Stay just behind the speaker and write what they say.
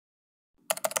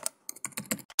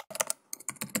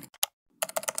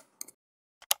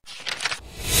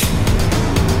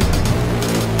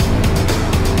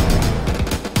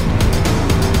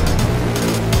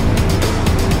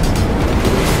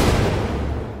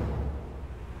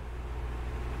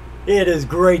It is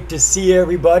great to see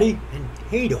everybody. And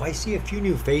hey, do I see a few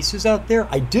new faces out there?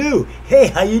 I do. Hey,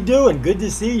 how you doing? Good to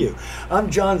see you.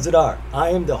 I'm John Zidar. I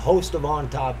am the host of On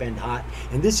Top and Hot,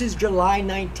 and this is July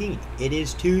 19th. It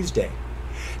is Tuesday.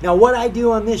 Now, what I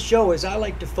do on this show is I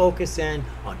like to focus in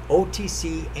on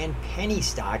OTC and penny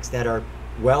stocks that are,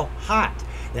 well, hot,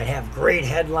 that have great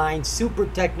headlines, super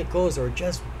technicals, or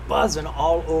just buzzing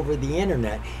all over the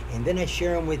internet, and then I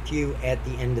share them with you at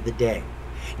the end of the day.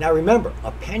 Now remember, a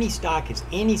penny stock is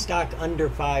any stock under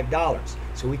 $5,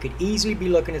 so we could easily be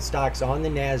looking at stocks on the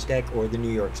NASDAQ or the New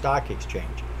York Stock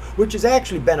Exchange, which is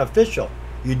actually beneficial.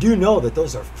 You do know that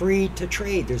those are free to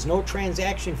trade. There's no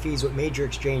transaction fees with major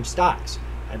exchange stocks.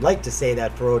 I'd like to say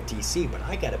that for OTC, but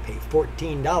I got to pay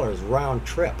 $14 round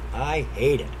trip. I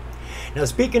hate it. Now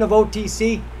speaking of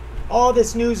OTC, all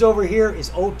this news over here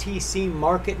is OTC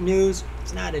market news.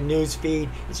 It's not a news feed.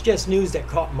 It's just news that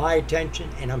caught my attention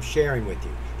and I'm sharing with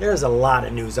you. There's a lot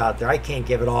of news out there. I can't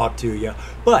give it all to you.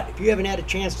 But if you haven't had a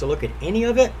chance to look at any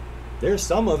of it, there's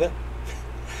some of it.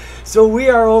 So we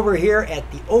are over here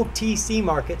at the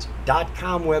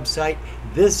OTCmarkets.com website.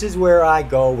 This is where I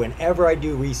go whenever I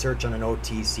do research on an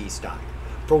OTC stock.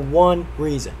 For one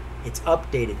reason, it's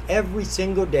updated every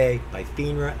single day by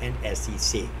FINRA and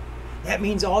SEC. That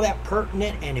means all that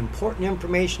pertinent and important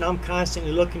information I'm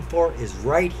constantly looking for is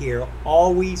right here,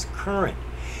 always current.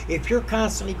 If you're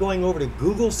constantly going over to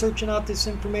Google searching out this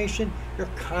information, you're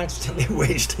constantly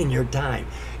wasting your time.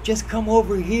 Just come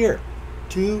over here.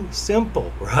 Too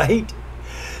simple, right?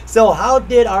 So how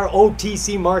did our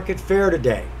OTC market fare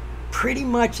today? Pretty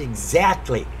much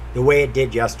exactly the way it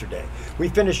did yesterday. We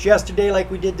finished yesterday like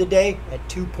we did today at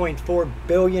 $2.4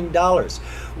 billion.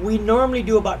 We normally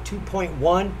do about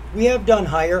 2.1. We have done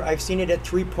higher. I've seen it at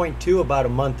 3.2 about a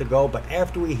month ago, but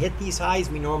after we hit these highs,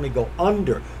 we normally go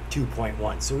under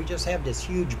 2.1. So we just have this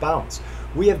huge bounce.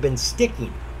 We have been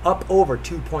sticking up over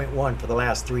 2.1 for the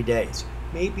last 3 days.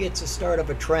 Maybe it's a start of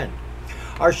a trend.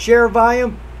 Our share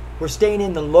volume, we're staying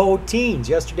in the low teens.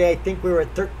 Yesterday, I think we were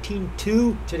at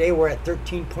 13.2. Today, we're at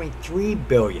 13.3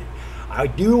 billion. I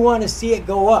do want to see it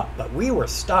go up, but we were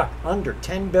stuck under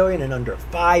 10 billion and under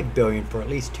 5 billion for at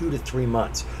least 2 to 3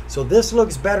 months. So this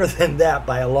looks better than that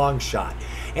by a long shot.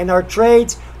 And our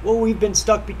trades, well, we've been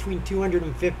stuck between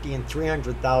 250 and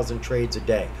 300,000 trades a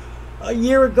day. A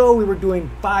year ago, we were doing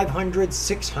 500,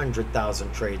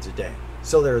 600,000 trades a day.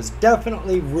 So there's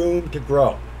definitely room to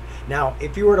grow. Now,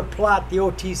 if you were to plot the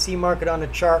OTC market on a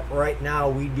chart right now,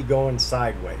 we'd be going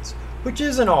sideways, which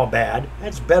isn't all bad.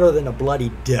 That's better than a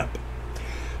bloody dip.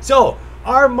 So,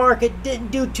 our market didn't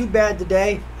do too bad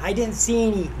today. I didn't see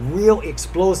any real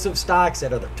explosive stocks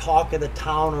that are the talk of the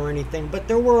town or anything, but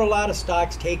there were a lot of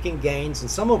stocks taking gains, and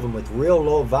some of them with real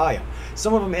low volume.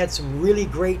 Some of them had some really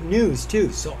great news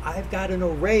too. So I've got an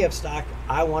array of stock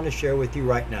I want to share with you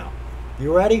right now.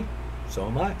 You ready? So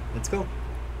am I. Let's go.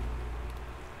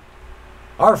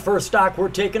 Our first stock we're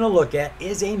taking a look at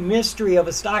is a mystery of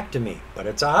a stock to me, but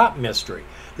it's a hot mystery.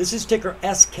 This is ticker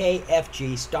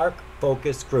SKFG, Stark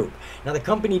Focus Group. Now the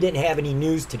company didn't have any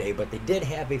news today, but they did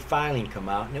have a filing come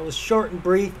out, and it was short and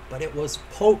brief, but it was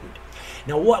potent.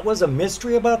 Now what was a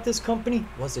mystery about this company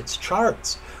was its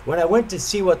charts. When I went to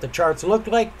see what the charts looked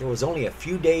like, there was only a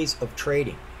few days of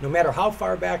trading. No matter how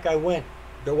far back I went,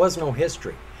 there was no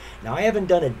history. Now, I haven't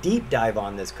done a deep dive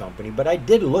on this company, but I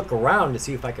did look around to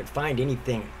see if I could find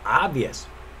anything obvious.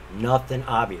 Nothing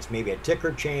obvious. Maybe a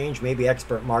ticker change, maybe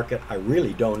expert market. I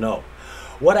really don't know.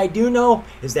 What I do know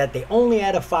is that they only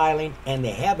had a filing and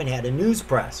they haven't had a news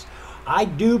press. I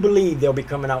do believe they'll be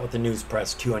coming out with a news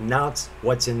press to announce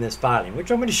what's in this filing,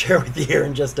 which I'm going to share with you here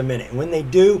in just a minute. And when they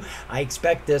do, I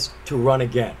expect this to run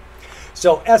again.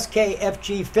 So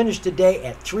SKFG finished today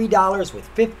at $3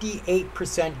 with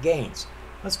 58% gains.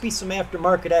 Must be some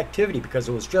aftermarket activity because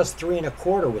it was just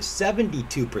 3.25 with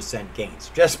 72% gains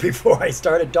just before I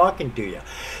started talking to you.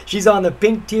 She's on the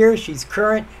pink tier. She's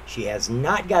current. She has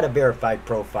not got a verified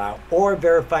profile or a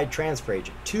verified transfer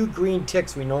agent. 2 green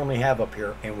ticks we normally have up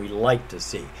here and we like to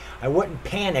see. I wouldn't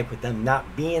panic with them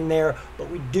not being there, but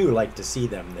we do like to see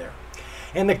them there.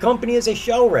 And the company is a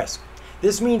show risk.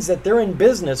 This means that they're in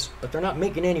business, but they're not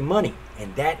making any money.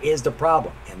 And that is the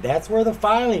problem. And that's where the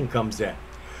filing comes in.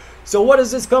 So what does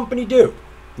this company do?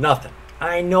 Nothing.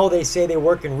 I know they say they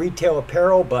work in retail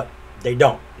apparel, but they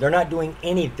don't. They're not doing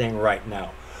anything right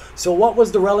now. So what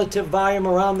was the relative volume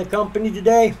around the company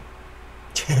today?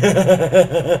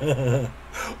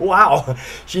 Wow,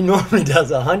 she normally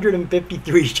does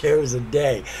 153 shares a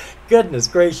day. Goodness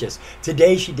gracious.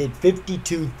 Today she did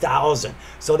 52,000.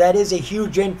 So that is a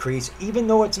huge increase, even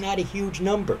though it's not a huge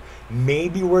number.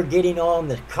 Maybe we're getting on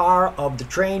the car of the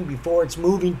train before it's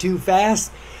moving too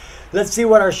fast. Let's see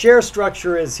what our share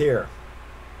structure is here.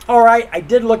 All right, I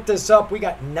did look this up. We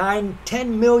got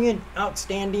 10 million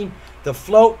outstanding. The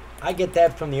float, I get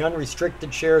that from the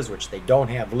unrestricted shares, which they don't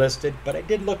have listed, but I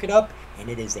did look it up, and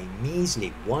it is a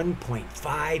measly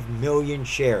 1.5 million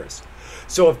shares.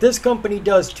 So if this company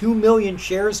does 2 million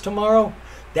shares tomorrow,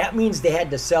 that means they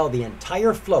had to sell the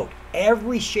entire float,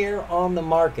 every share on the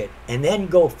market, and then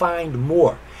go find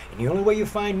more. And the only way you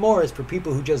find more is for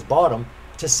people who just bought them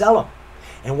to sell them.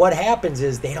 And what happens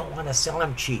is they don't want to sell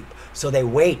them cheap. So they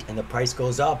wait and the price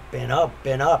goes up and up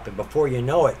and up. And before you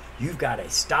know it, you've got a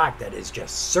stock that is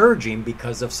just surging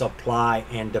because of supply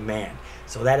and demand.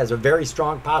 So that is a very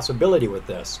strong possibility with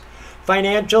this.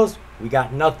 Financials, we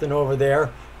got nothing over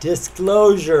there.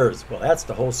 Disclosures, well, that's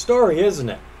the whole story, isn't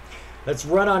it? Let's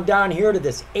run on down here to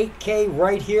this 8K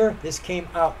right here. This came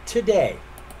out today.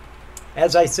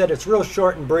 As I said, it's real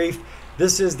short and brief.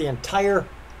 This is the entire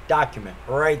document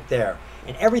right there.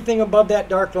 And everything above that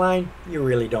dark line, you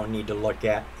really don't need to look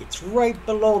at. It's right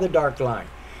below the dark line.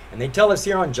 And they tell us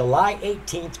here on July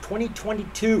 18th,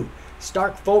 2022,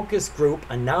 Stark Focus Group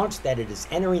announced that it is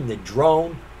entering the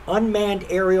drone unmanned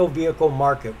aerial vehicle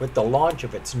market with the launch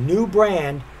of its new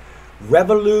brand,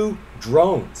 Revolute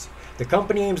Drones. The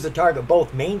company aims to target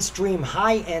both mainstream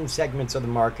high-end segments of the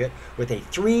market with a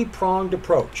three-pronged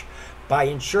approach by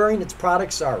ensuring its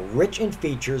products are rich in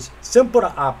features, simple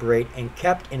to operate, and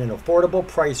kept in an affordable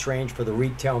price range for the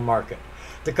retail market.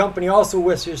 The company also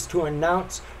wishes to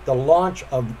announce the launch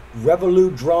of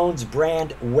Revolute Drones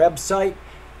brand website,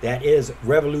 that is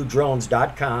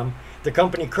revolutedrones.com. The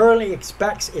company currently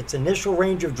expects its initial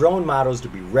range of drone models to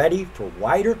be ready for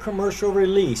wider commercial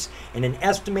release in an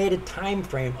estimated time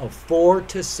frame of 4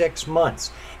 to 6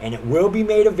 months, and it will be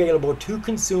made available to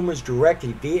consumers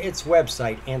directly via its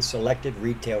website and selected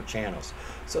retail channels.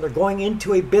 So they're going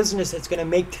into a business that's going to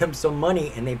make them some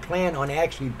money, and they plan on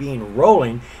actually being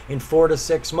rolling in 4 to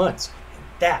 6 months.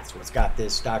 That's what's got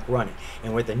this stock running.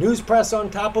 And with the news press on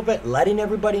top of it, letting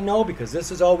everybody know, because this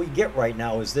is all we get right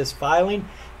now is this filing,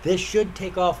 this should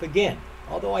take off again.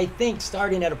 Although I think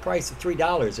starting at a price of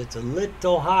 $3, it's a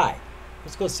little high.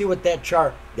 Let's go see what that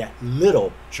chart, that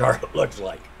little chart looks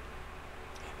like.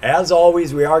 As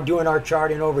always, we are doing our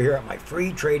charting over here at my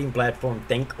free trading platform,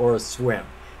 Think or Swim.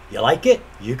 You like it?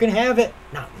 You can have it.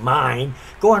 Not mine.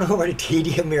 Go on over to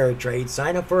TD Ameritrade,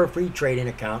 sign up for a free trading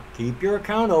account, keep your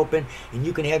account open, and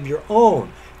you can have your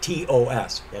own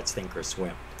TOS. That's Think or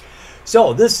Swim.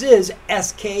 So this is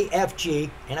SKFG,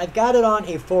 and I've got it on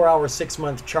a 4-hour,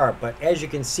 6-month chart, but as you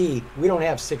can see, we don't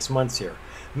have 6 months here.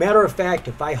 Matter of fact,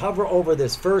 if I hover over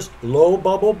this first low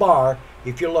bubble bar,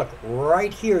 if you look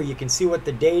right here, you can see what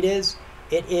the date is.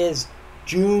 It is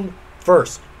June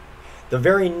 1st. The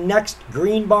very next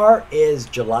green bar is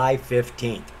July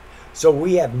 15th. So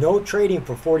we have no trading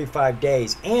for 45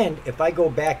 days. And if I go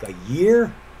back a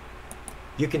year,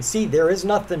 you can see there is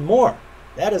nothing more.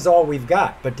 That is all we've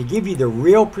got. But to give you the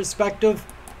real perspective,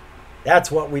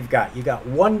 that's what we've got. You got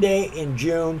 1 day in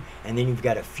June, and then you've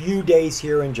got a few days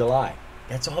here in July.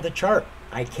 That's all the chart.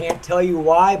 I can't tell you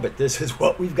why, but this is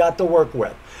what we've got to work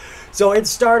with. So it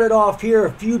started off here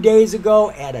a few days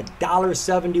ago at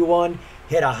 $1.71.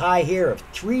 Hit a high here of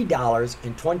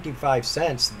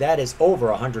 $3.25. That is over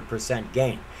 100%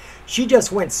 gain. She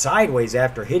just went sideways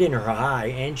after hitting her high,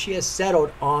 and she has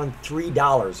settled on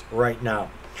 $3 right now.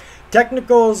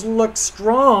 Technicals look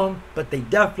strong, but they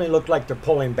definitely look like they're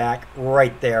pulling back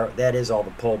right there. That is all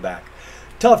the pullback.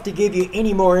 Tough to give you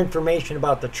any more information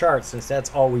about the chart since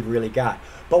that's all we've really got.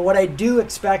 But what I do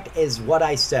expect is what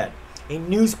I said. A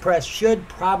news press should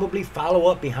probably follow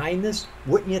up behind this,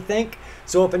 wouldn't you think?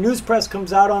 So if a news press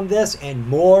comes out on this and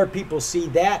more people see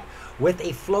that, with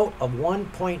a float of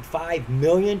 1.5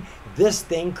 million, this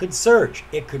thing could surge.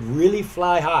 It could really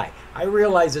fly high. I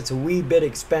realize it's a wee bit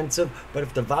expensive, but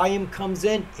if the volume comes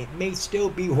in, it may still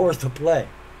be worth a play.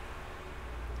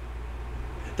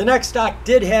 The next stock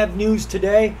did have news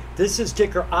today. This is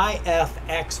ticker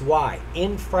IFXY,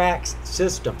 Infrax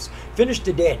Systems. Finished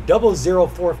today at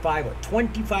 0045 with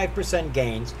 25%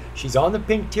 gains. She's on the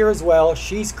pink tier as well.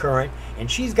 She's current,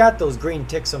 and she's got those green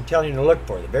ticks I'm telling you to look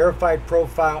for, the verified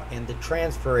profile and the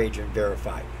transfer agent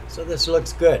verified. So this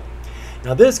looks good.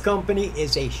 Now this company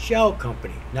is a shell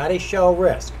company, not a shell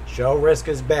risk. Shell risk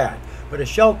is bad, but a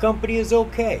shell company is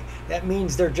okay. That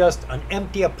means they're just an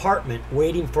empty apartment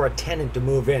waiting for a tenant to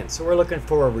move in. So we're looking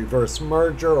for a reverse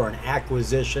merger or an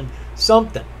acquisition,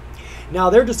 something.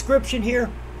 Now their description here,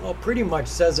 well, pretty much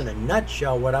says in a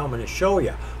nutshell what I'm going to show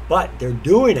you, but they're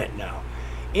doing it now.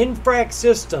 Infrax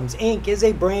Systems Inc. is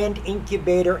a brand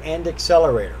incubator and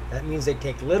accelerator. That means they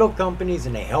take little companies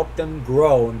and they help them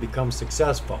grow and become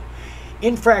successful.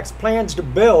 IFXY plans to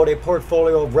build a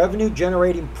portfolio of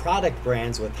revenue-generating product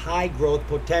brands with high growth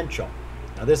potential.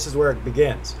 Now this is where it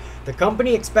begins. The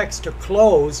company expects to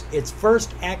close its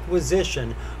first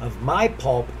acquisition of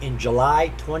MyPulp in July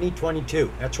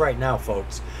 2022. That's right now,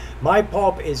 folks.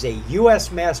 MyPulp is a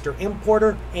U.S. master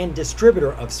importer and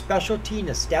distributor of specialty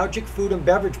nostalgic food and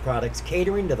beverage products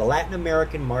catering to the Latin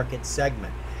American market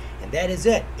segment. And that is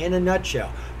it in a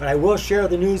nutshell. But I will share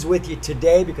the news with you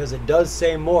today because it does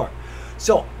say more.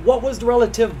 So what was the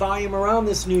relative volume around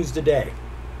this news today?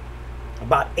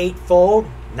 About eightfold,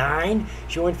 9.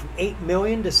 She went from 8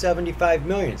 million to 75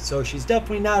 million. So she's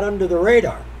definitely not under the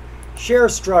radar. Share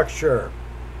structure.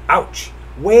 Ouch.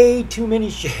 Way too many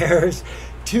shares.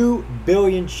 2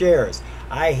 billion shares.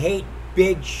 I hate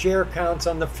big share counts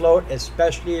on the float,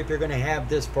 especially if you're going to have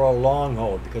this for a long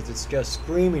hold, because it's just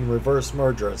screaming reverse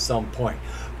merger at some point.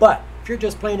 But if you're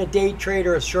just playing a day trade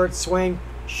or a short swing,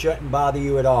 shouldn't bother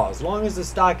you at all. As long as the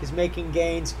stock is making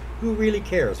gains, who really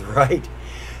cares, right?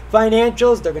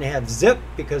 Financials, they're going to have zip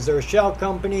because they're a shell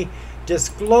company.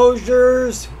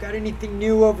 Disclosures, got anything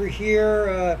new over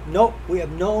here? Nope, we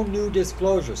have no new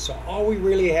disclosures. So all we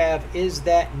really have is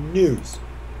that news.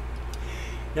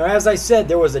 Now, as I said,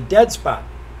 there was a dead spot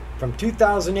from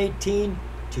 2018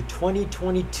 to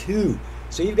 2022.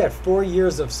 So you've got 4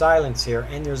 years of silence here,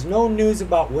 and there's no news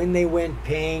about when they went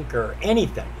pink or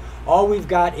anything. All we've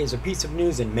got is a piece of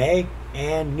news in May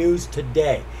and news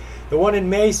today. The one in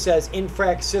May says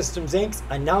IFXY Systems Inc.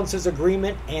 announces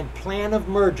agreement and plan of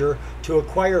merger to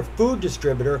acquire food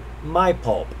distributor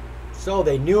MyPulp. So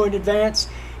they knew in advance.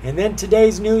 And then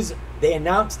today's news, they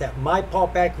announced that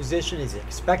MyPulp acquisition is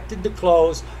expected to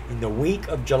close in the week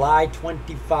of July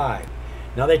 25.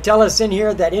 Now they tell us in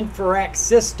here that IFXY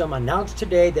System announced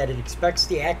today that it expects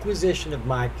the acquisition of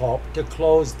MyPulp to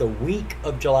close the week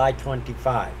of July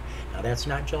 25. Now that's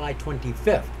not July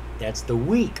 25th. That's the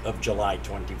week of July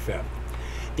 25th.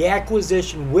 The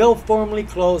acquisition will formally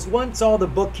close once all the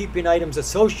bookkeeping items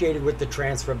associated with the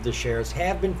transfer of the shares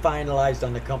have been finalized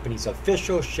on the company's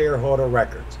official shareholder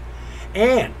records.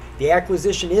 And the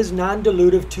acquisition is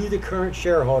non-dilutive to the current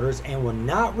shareholders and will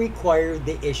not require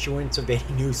the issuance of any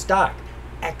new stock.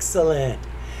 Excellent.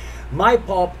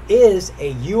 MyPulp is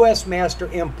a U.S.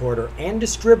 master importer and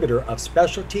distributor of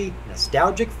specialty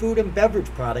nostalgic food and beverage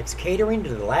products catering to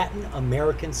the Latin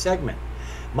American segment.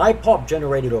 MyPulp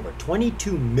generated over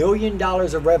 $22 million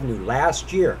of revenue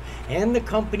last year, and the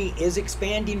company is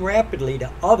expanding rapidly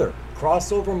to other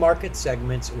crossover market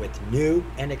segments with new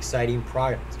and exciting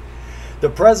products. The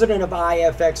president of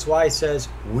IFXY says,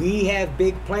 "We have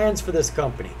big plans for this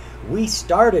company. We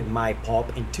started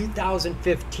MyPulp in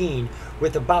 2015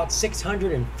 with about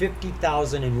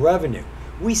 $650,000 in revenue.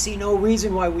 We see no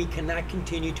reason why we cannot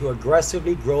continue to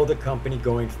aggressively grow the company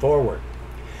going forward."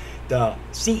 The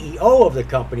CEO of the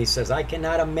company says, "I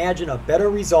cannot imagine a better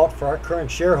result for our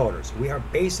current shareholders. We are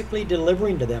basically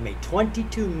delivering to them a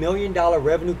 $22 million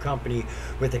revenue company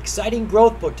with exciting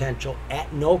growth potential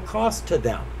at no cost to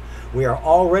them. We are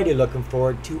already looking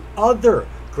forward to other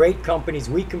great companies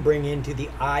we can bring into the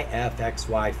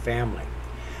IFXY family."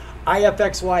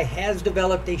 IFXY has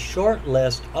developed a short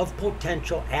list of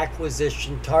potential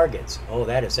acquisition targets. Oh,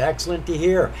 that is excellent to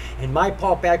hear. And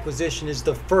MyPulp acquisition is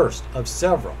the first of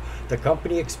several the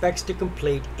company expects to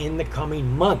complete in the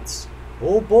coming months.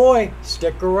 Oh boy,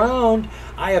 stick around.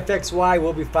 IFXY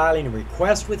will be filing a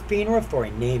request with FINRA for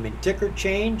a name and ticker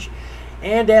change.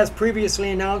 And as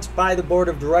previously announced by the board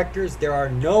of directors, there are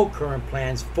no current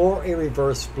plans for a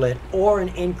reverse split or an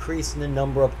increase in the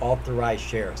number of authorized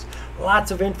shares.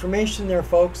 Lots of information there,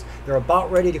 folks. They're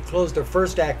about ready to close their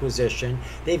first acquisition.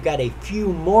 They've got a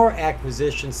few more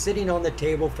acquisitions sitting on the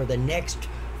table for the next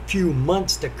few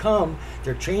months to come.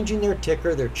 They're changing their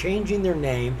ticker. They're changing their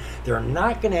name. They're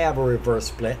not going to have a reverse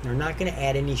split. They're not going to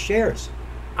add any shares.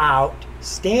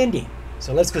 Outstanding.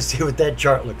 So let's go see what that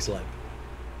chart looks like.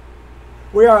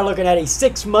 We are looking at a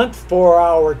 6-month,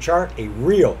 4-hour chart, a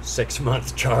real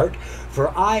 6-month chart for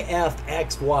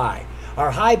IFXY.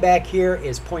 Our high back here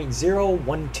is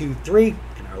 0.0123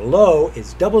 and our low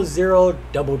is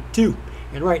 0022.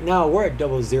 And right now we're at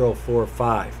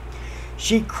 0045.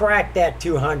 She cracked that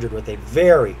 200 with a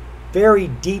very, very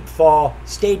deep fall,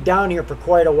 stayed down here for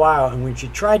quite a while, and when she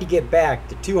tried to get back,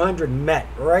 the 200 met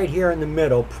right here in the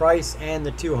middle, price and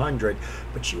the 200,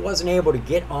 but she wasn't able to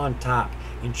get on top.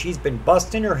 And she's been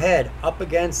busting her head up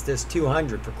against this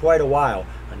 200 for quite a while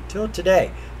until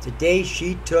today. Today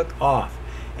she took off.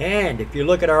 And if you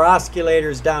look at our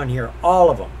oscillators down here,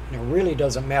 all of them, and it really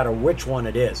doesn't matter which one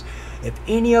it is. If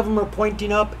any of them are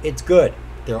pointing up, it's good.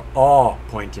 They're all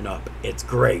pointing up. It's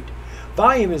great.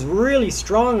 Volume is really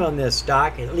strong on this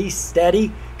stock, at least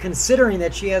steady. considering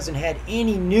that she hasn't had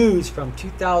any news from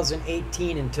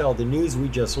 2018 until the news we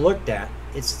just looked at,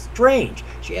 it's strange.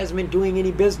 She hasn't been doing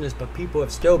any business, but people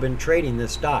have still been trading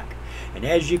this stock. And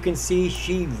as you can see,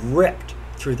 she ripped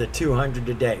through the 200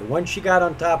 today. Once she got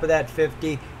on top of that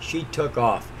 50, she took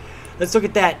off. Let's look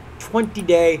at that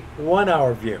 20-day,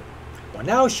 1-hour view. Well,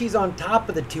 now she's on top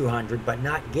of the 200, but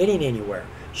not getting anywhere.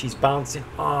 She's bouncing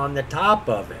on the top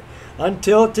of it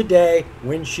until today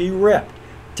when she ripped.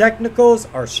 Technicals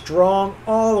are strong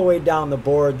all the way down the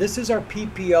board. This is our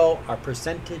PPO, our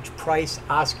percentage price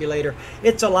oscillator.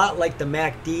 It's a lot like the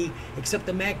MACD, except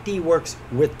the MACD works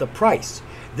with the price.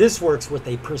 This works with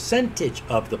a percentage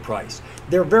of the price.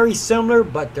 They're very similar,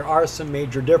 but there are some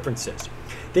major differences.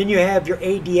 Then you have your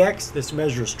ADX. This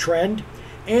measures trend.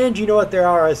 And you know what their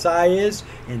RSI is?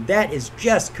 And that is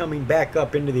just coming back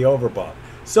up into the overbought.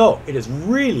 So it is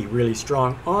really, really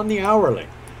strong on the hourly.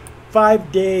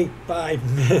 5-day,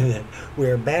 5-minute.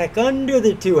 We're back under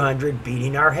the 200,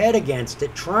 beating our head against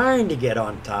it, trying to get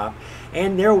on top.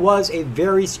 And there was a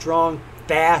very strong,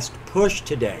 fast push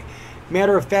today.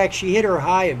 Matter of fact, she hit her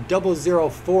high of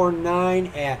 0049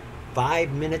 at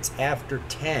 5 minutes after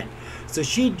 10. So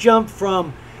she jumped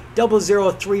from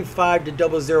 0035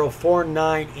 to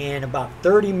 0049 in about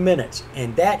 30 minutes,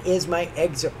 and that is my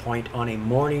exit point on a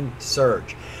morning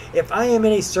surge. If I am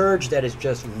in a surge that is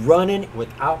just running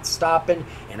without stopping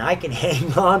and I can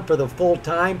hang on for the full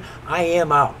time, I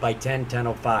am out by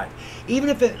 10:05. Even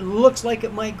if it looks like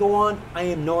it might go on, I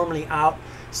am normally out,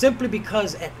 simply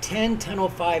because at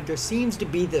 10:05 there seems to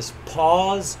be this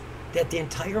pause that the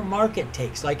entire market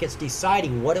takes, like it's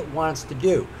deciding what it wants to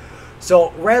do.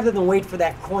 So rather than wait for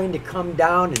that coin to come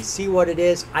down and see what it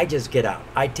is, I just get out.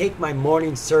 I take my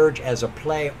morning surge as a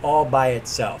play all by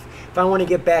itself. If I want to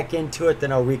get back into it,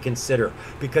 then I'll reconsider,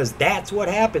 because that's what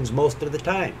happens most of the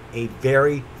time, a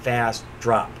very fast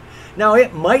drop. Now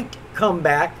it might come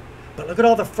back, but look at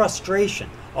all the frustration,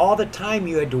 all the time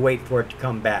you had to wait for it to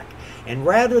come back. And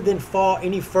rather than fall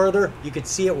any further, you could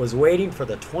see it was waiting for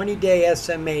the 20-day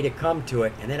SMA to come to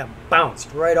it, and then it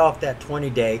bounced right off that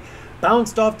 20-day,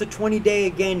 bounced off the 20-day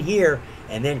again here,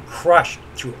 and then crushed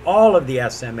through all of the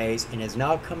SMAs and is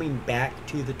now coming back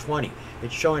to the 20.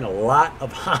 It's showing a lot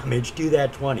of homage to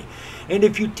that 20. And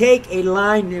if you take a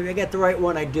line, if I get the right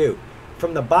one, I do,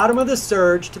 from the bottom of the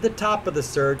surge to the top of the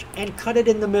surge and cut it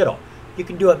in the middle. You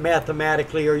can do it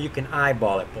mathematically or you can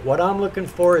eyeball it. But what I'm looking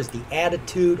for is the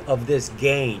attitude of this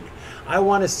gain. I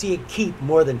want to see it keep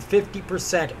more than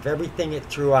 50% of everything it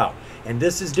threw out. And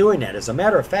this is doing that. As a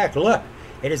matter of fact, look.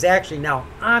 It is actually, now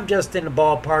I'm just in the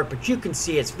ballpark, but you can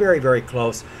see it's very, very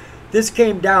close. This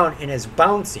came down and is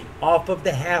bouncing off of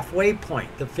the halfway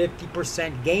point, the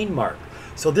 50% gain mark.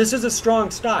 So this is a strong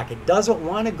stock. It doesn't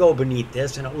want to go beneath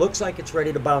this, and it looks like it's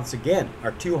ready to bounce again.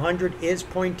 Our 200 is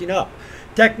pointing up.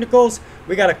 Technicals,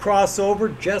 we got a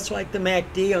crossover just like the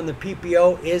MACD on the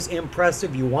PPO is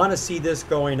impressive. You want to see this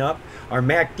going up. Our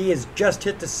MACD has just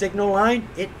hit the signal line.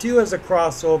 It too is a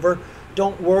crossover.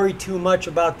 Don't worry too much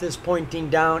about this pointing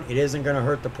down. It isn't going to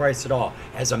hurt the price at all.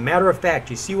 As a matter of fact,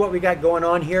 you see what we got going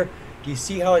on here? Do you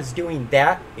see how it's doing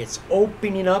that? It's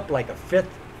opening up like a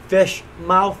fifth fish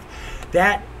mouth.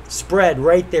 That spread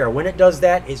right there, when it does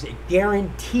that, is a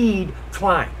guaranteed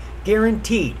climb.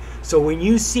 Guaranteed. So when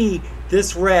you see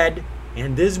this red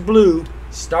and this blue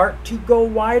start to go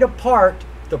wide apart,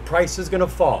 the price is going to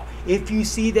fall. If you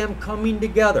see them coming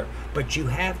together, but you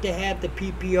have to have the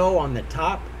PPO on the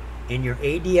top and your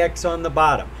ADX on the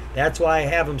bottom. That's why I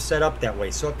have them set up that way.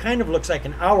 So it kind of looks like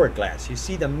an hourglass. You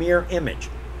see the mirror image.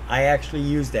 I actually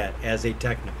use that as a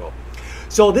technical.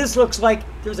 So this looks like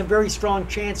there's a very strong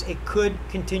chance it could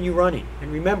continue running.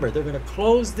 And remember, they're going to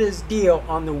close this deal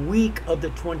on the week of the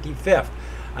 25th.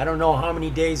 I don't know how many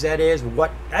days that is.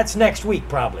 That's next week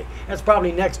probably. That's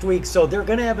probably next week. So they're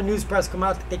going to have a news press come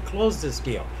out that they closed this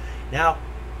deal. Now,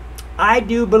 I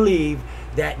do believe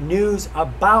that news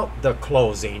about the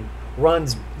closing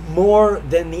runs more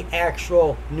than the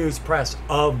actual news press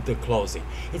of the closing.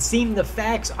 It seems the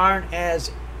facts aren't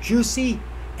as juicy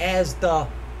as the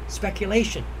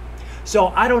speculation. So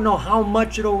I don't know how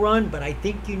much it'll run, but I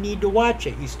think you need to watch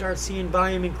it. You start seeing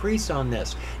volume increase on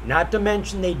this. Not to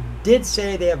mention they did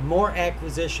say they have more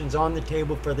acquisitions on the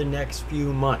table for the next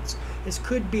few months. This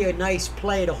could be a nice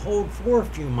play to hold for a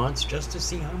few months just to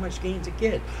see how much gains it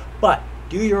gets. But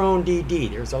do your own DD.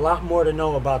 There's a lot more to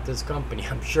know about this company,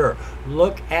 I'm sure.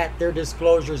 Look at their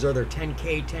disclosures or their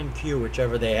 10K, 10Q,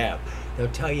 whichever they have. They'll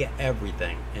tell you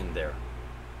everything in there.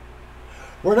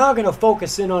 We're now going to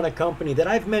focus in on a company that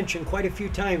I've mentioned quite a few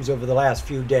times over the last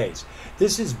few days.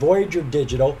 This is Voyager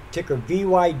Digital, ticker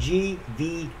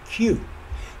VYGVQ.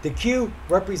 The Q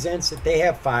represents that they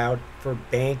have filed for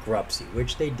bankruptcy,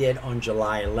 which they did on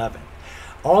July 11th.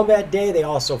 On that day, they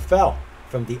also fell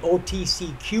from the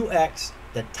OTCQX,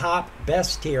 the top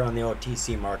best tier on the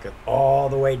OTC market, all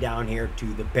the way down here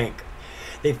to the pink.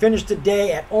 They finished the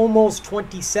day at almost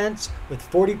 20 cents with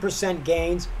 40%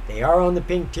 gains. They are on the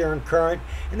pink tier and current,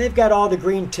 and they've got all the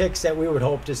green ticks that we would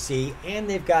hope to see, and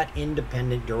they've got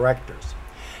independent directors.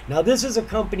 Now, this is a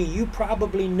company you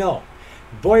probably know.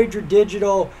 Voyager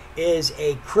Digital is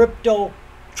a crypto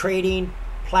trading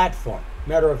platform.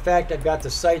 Matter of fact, I've got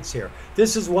the sites here.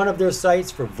 This is one of their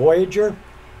sites for Voyager,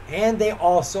 and they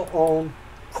also own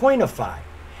Coinify.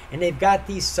 And they've got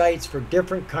these sites for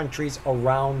different countries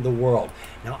around the world.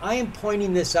 Now, I am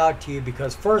pointing this out to you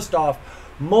because, first off,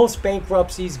 most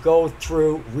bankruptcies go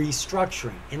through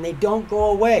restructuring, and they don't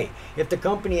go away. If the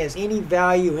company has any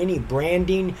value, any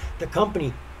branding, the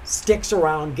company sticks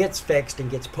around, gets fixed, and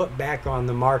gets put back on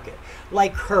the market.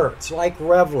 Like Hertz, like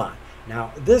Revlon.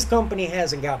 Now, this company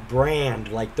hasn't got brand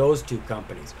like those two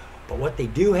companies, but what they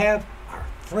do have are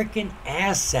freaking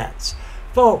assets.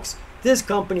 Folks, this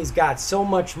company's got so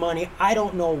much money, I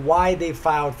don't know why they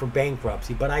filed for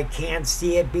bankruptcy, but I can't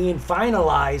see it being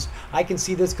finalized. I can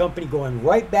see this company going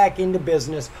right back into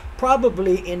business,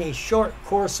 probably in a short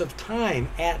course of time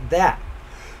at that.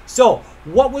 So,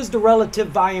 what was the relative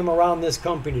volume around this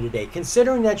company today?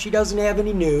 Considering that she doesn't have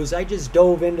any news, I just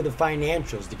dove into the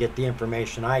financials to get the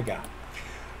information I got.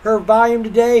 Her volume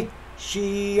today,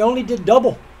 she only did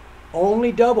double.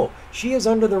 Only double. She is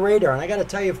under the radar, and I got to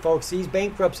tell you, folks, these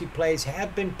bankruptcy plays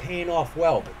have been paying off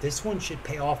well, but this one should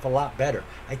pay off a lot better.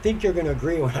 I think you're going to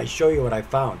agree when I show you what I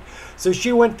found. So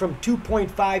she went from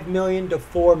 2.5 million to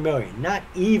 4 million, not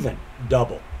even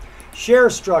double. Share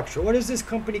structure. What has this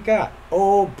company got?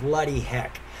 Oh, bloody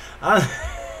heck. I'm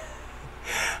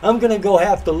going to go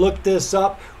have to look this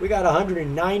up. We got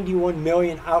 191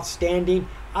 million outstanding.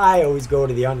 I always go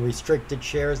to the unrestricted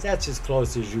shares. That's as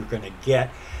close as you're going to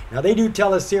get. Now, they do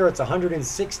tell us here it's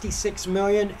 166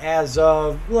 million as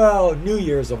of, well, New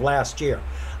Year's of last year.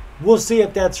 We'll see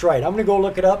if that's right. I'm going to go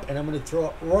look it up, and I'm going to throw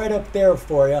it right up there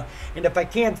for you. And if I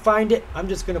can't find it, I'm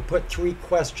just going to put 3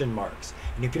 question marks.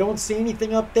 And if you don't see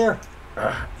anything up there,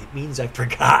 it means I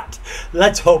forgot.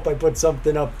 Let's hope I put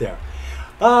something up there.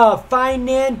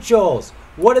 Financials.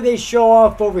 What do they show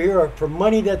off over here for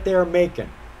money that they're making?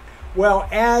 Well,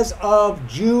 as of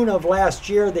June of last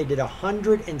year, they did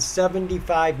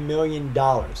 $175 million.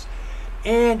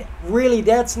 And really,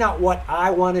 that's not what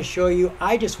I want to show you.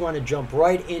 I just want to jump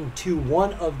right into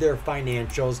one of their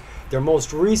financials, their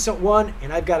most recent one.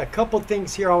 And I've got a couple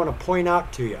things here I want to point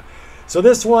out to you. So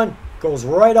this one goes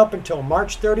right up until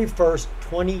March 31st,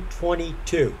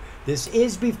 2022. This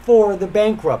is before the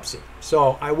bankruptcy,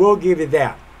 so I will give you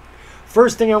that.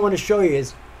 First thing I want to show you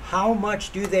is how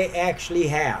much do they actually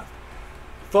have.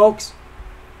 Folks,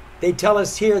 they tell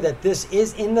us here that this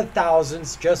is in the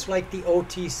thousands, just like the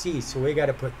OTC, so we got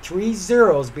to put 3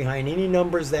 zeros behind any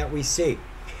numbers that we see.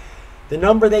 The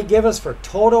number they give us for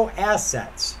total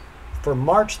assets for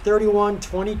March 31,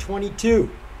 2022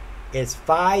 is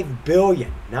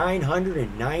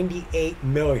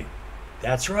 $5,998,000,000.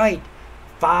 That's right,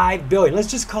 $5 billion.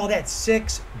 Let's just call that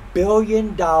 $6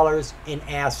 billion in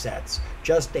assets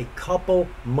just a couple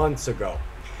months ago.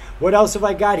 What else have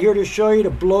I got here to show you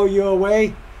to blow you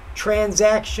away?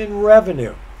 Transaction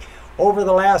revenue. Over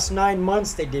the last 9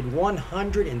 months, they did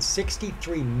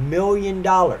 $163 million.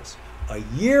 A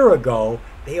year ago,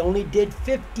 they only did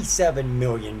 $57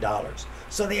 million.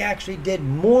 So they actually did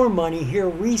more money here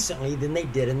recently than they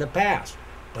did in the past.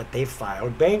 But they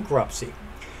filed bankruptcy.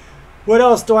 What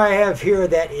else do I have here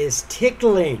that is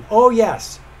tickling? Oh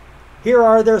yes, here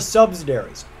are their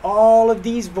subsidiaries. All of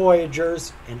these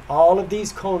Voyagers and all of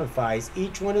these Coinifys,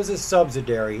 each one is a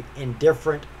subsidiary in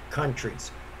different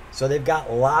countries. So they've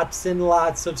got lots and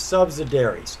lots of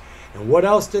subsidiaries. And what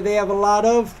else do they have a lot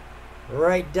of?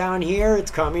 Right down here, it's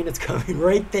coming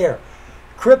right there.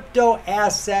 Crypto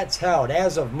assets held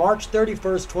as of March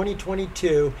 31st,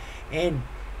 2022 and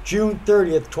June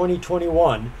 30th,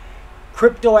 2021.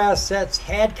 Crypto assets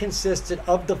had consisted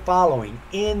of the following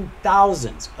in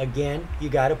thousands. Again, you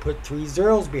got to put 3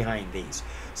 zeros behind these.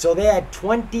 So they had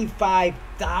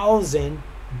 25,000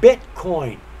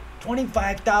 Bitcoin.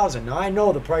 25,000. Now I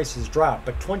know the price has dropped,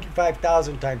 but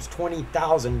 25,000 times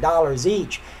 $20,000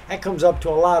 each, that comes up to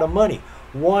a lot of money.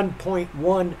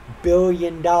 $1.1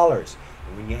 billion.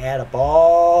 And when you add up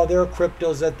all their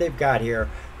cryptos that they've got here,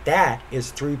 that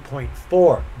is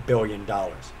 $3.4 billion.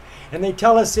 And they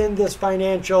tell us in this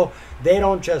financial, they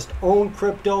don't just own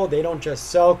crypto, they don't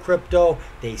just sell crypto,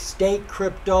 they stake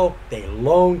crypto, they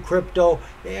loan crypto,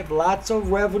 they have lots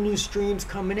of revenue streams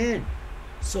coming in.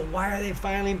 So why are they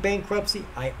filing bankruptcy?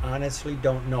 I honestly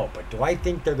don't know. But do I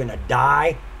think they're going to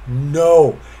die?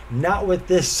 No, not with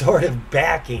this sort of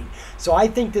backing. So I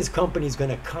think this company is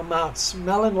going to come out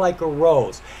smelling like a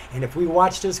rose. And if we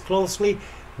watch this closely,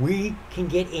 we can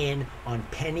get in on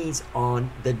pennies on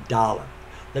the dollar.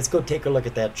 Let's go take a look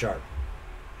at that chart.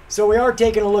 So we are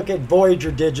taking a look at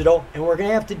Voyager Digital, and we're going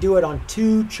to have to do it on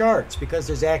two charts because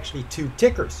there's actually two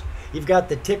tickers. You've got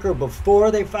the ticker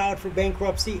before they filed for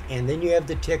bankruptcy, and then you have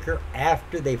the ticker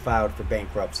after they filed for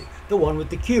bankruptcy, the one with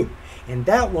the Q. And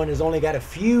that one has only got a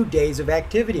few days of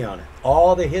activity on it.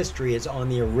 All the history is on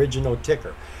the original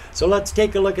ticker. So let's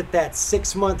take a look at that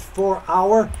 6-month,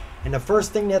 4-hour. And the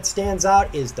first thing that stands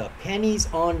out is the pennies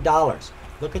on dollars.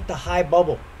 Look at the high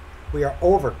bubble. We are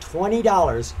over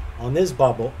 $20 on this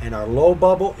bubble, and our low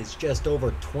bubble is just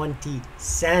over 20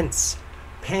 cents.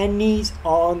 Pennies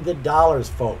on the dollars,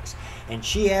 folks. And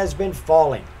she has been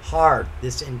falling hard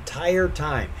this entire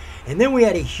time. And then we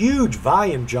had a huge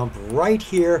volume jump right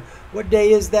here. What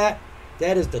day is that?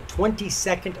 That is the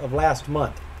 22nd of last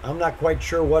month. I'm not quite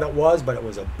sure what it was, but it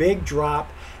was a big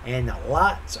drop, and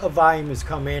lots of volume has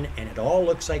come in, and it all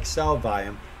looks like sell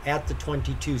volume at the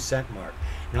 22 cent mark.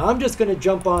 Now I'm just going to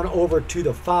jump on over to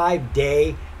the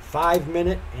 5-day,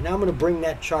 5-minute, and I'm going to bring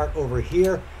that chart over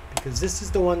here because this is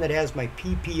the one that has my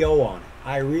PPO on it.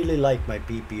 I really like my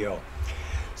PPO.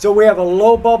 So we have a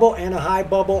low bubble and a high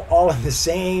bubble all in the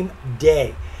same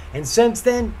day. And since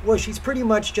then, well, she's pretty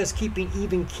much just keeping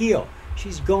even keel.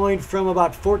 She's going from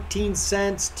about 14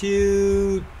 cents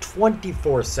to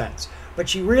 24 cents. But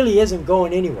she really isn't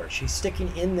going anywhere. She's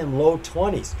sticking in them low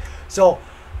 20s. So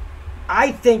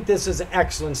I think this is an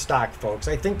excellent stock, folks.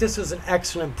 I think this is an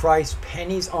excellent price.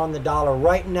 Pennies on the dollar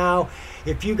right now.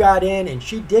 If you got in and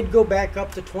she did go back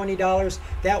up to $20,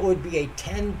 that would be a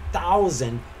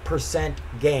 10,000%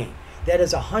 gain. That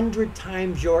is 100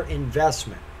 times your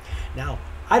investment. Now,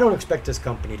 I don't expect this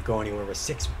company to go anywhere with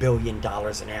 $6 billion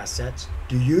in assets.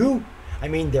 Do you? I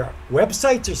mean, their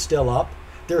websites are still up.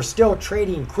 They're still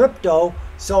trading crypto.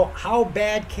 So how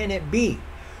bad can it be?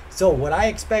 So what I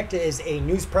expect is a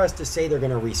news press to say they're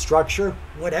going to restructure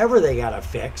whatever they got to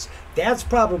fix. That's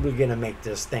probably going to make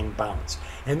this thing bounce.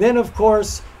 And then, of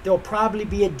course, there'll probably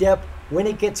be a dip when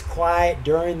it gets quiet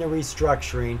during the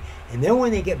restructuring. And then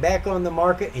when they get back on the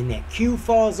market and that Q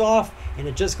falls off and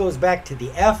it just goes back to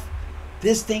the F,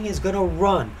 this thing is going to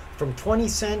run from 20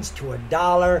 cents to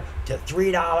 $1 to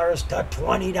 $3 to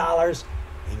 $20.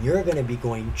 And you're going to be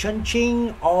going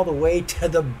ching all the way to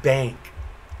the bank.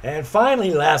 And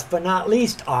finally, last but not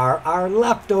least, are our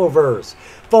leftovers.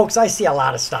 Folks, I see a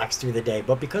lot of stocks through the day,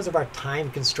 but because of our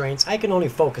time constraints, I can only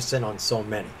focus in on so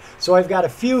many. So I've got a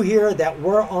few here that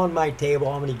were on my table.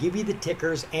 I'm going to give you the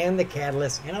tickers and the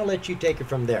catalysts, and I'll let you take it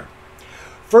from there.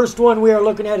 First one we are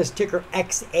looking at is ticker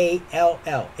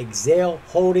XALL, Exale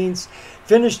Holdings.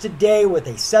 Finished the day with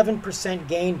a 7%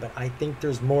 gain, but I think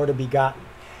there's more to be gotten.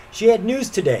 She had news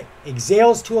today.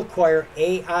 Exale's to acquire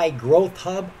AI Growth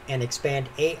Hub and expand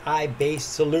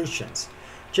AI-based solutions.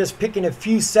 Just picking a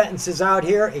few sentences out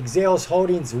here, Exale's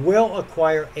Holdings will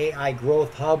acquire AI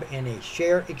Growth Hub in a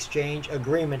share exchange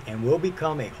agreement and will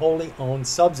become a wholly owned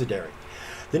subsidiary.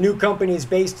 The new company is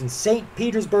based in St.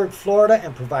 Petersburg, Florida,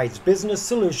 and provides business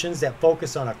solutions that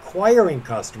focus on acquiring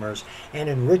customers and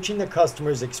enriching the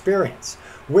customer's experience.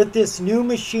 With this new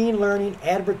machine learning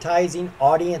advertising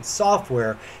audience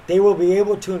software, they will be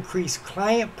able to increase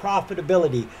client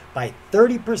profitability by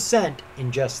 30%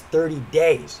 in just 30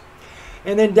 days.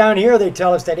 And then down here, they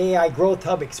tell us that AI Growth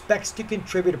Hub expects to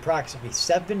contribute approximately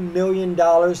 $7 million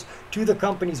to the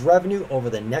company's revenue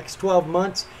over the next 12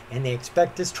 months, and they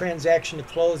expect this transaction to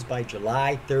close by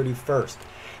July 31st.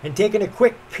 And taking a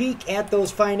quick peek at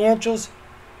those financials,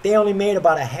 they only made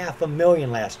about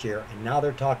 $500,000 last year, and now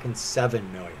they're talking $7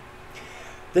 million.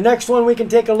 The next one we can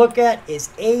take a look at is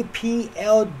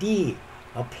APLD,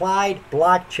 Applied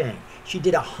Blockchain. She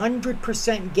did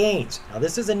 100% gains. Now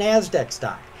this is a NASDAQ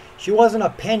stock. She wasn't a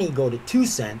penny go to 2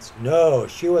 cents. No,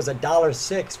 she was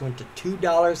 $1.06, went to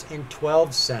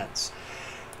 $2.12.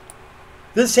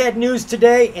 This had news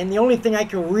today, and the only thing I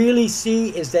can really see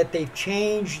is that they've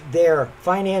changed their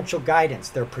financial guidance,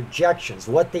 their projections,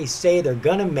 what they say they're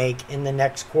going to make in the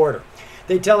next quarter.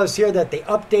 They tell us here that they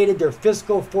updated their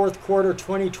fiscal fourth quarter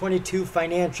 2022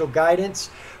 financial guidance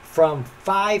from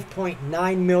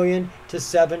 $5.9 million to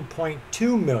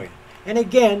 $7.2 million. And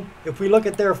again, if we look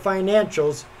at their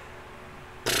financials,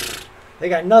 they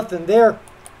got nothing there.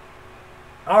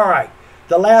 All right,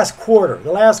 the last quarter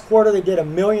they did $1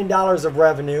 million of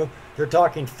revenue. They're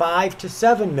talking $5 to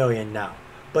 $7 million now.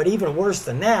 But even worse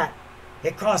than that,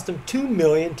 it cost them $2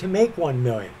 million to make $1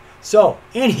 million. So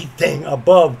anything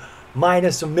above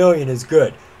minus $1 million is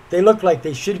good. They look like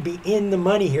they should be in the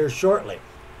money here shortly.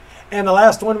 And the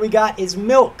last one we got is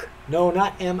Milk. No,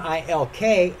 not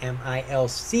M-I-L-K,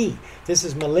 M-I-L-C. This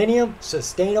is Millennium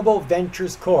Sustainable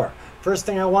Ventures Corp. First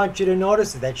thing I want you to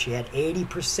notice is that she had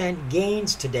 80%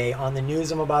 gains today on the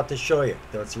news I'm about to show you,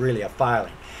 though it's really a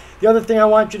filing. The other thing I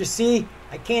want you to see,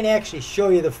 I can't actually show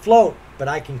you the float, but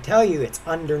I can tell you it's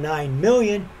under 9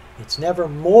 million. It's never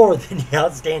more than the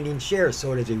outstanding shares,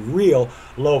 so it is a real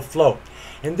low float.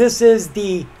 And this is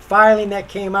the filing that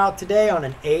came out today on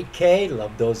an 8K.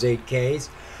 Love those 8Ks.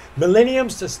 Millennium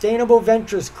Sustainable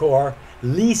Ventures Corp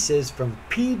leases from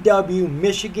PW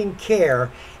Michigan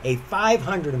Care a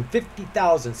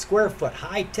 550,000 square foot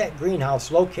high-tech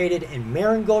greenhouse located in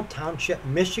Marengo Township,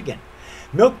 Michigan.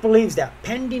 Milk believes that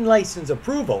pending license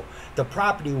approval, the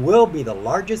property will be the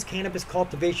largest cannabis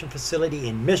cultivation facility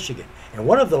in Michigan and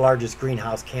one of the largest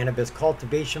greenhouse cannabis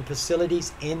cultivation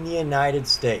facilities in the United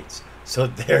States. So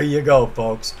there you go,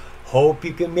 folks. Hope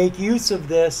you can make use of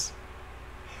this.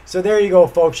 So there you go,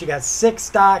 folks. You got 6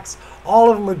 stocks. All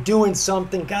of them are doing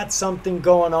something, got something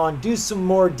going on. Do some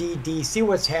more DD. See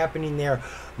what's happening there.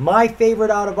 My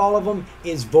favorite out of all of them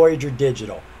is Voyager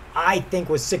Digital. I think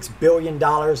with $6 billion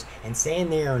and saying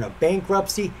they are in a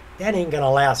bankruptcy, that ain't going to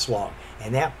last long.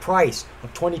 And that price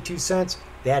of 22 cents,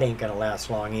 that ain't going to last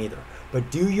long either.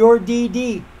 But do your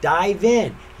DD. Dive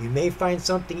in. You may find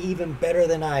something even better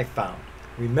than I found.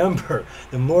 Remember,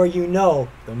 the more you know,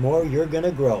 the more you're going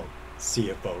to grow. See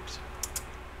you, folks.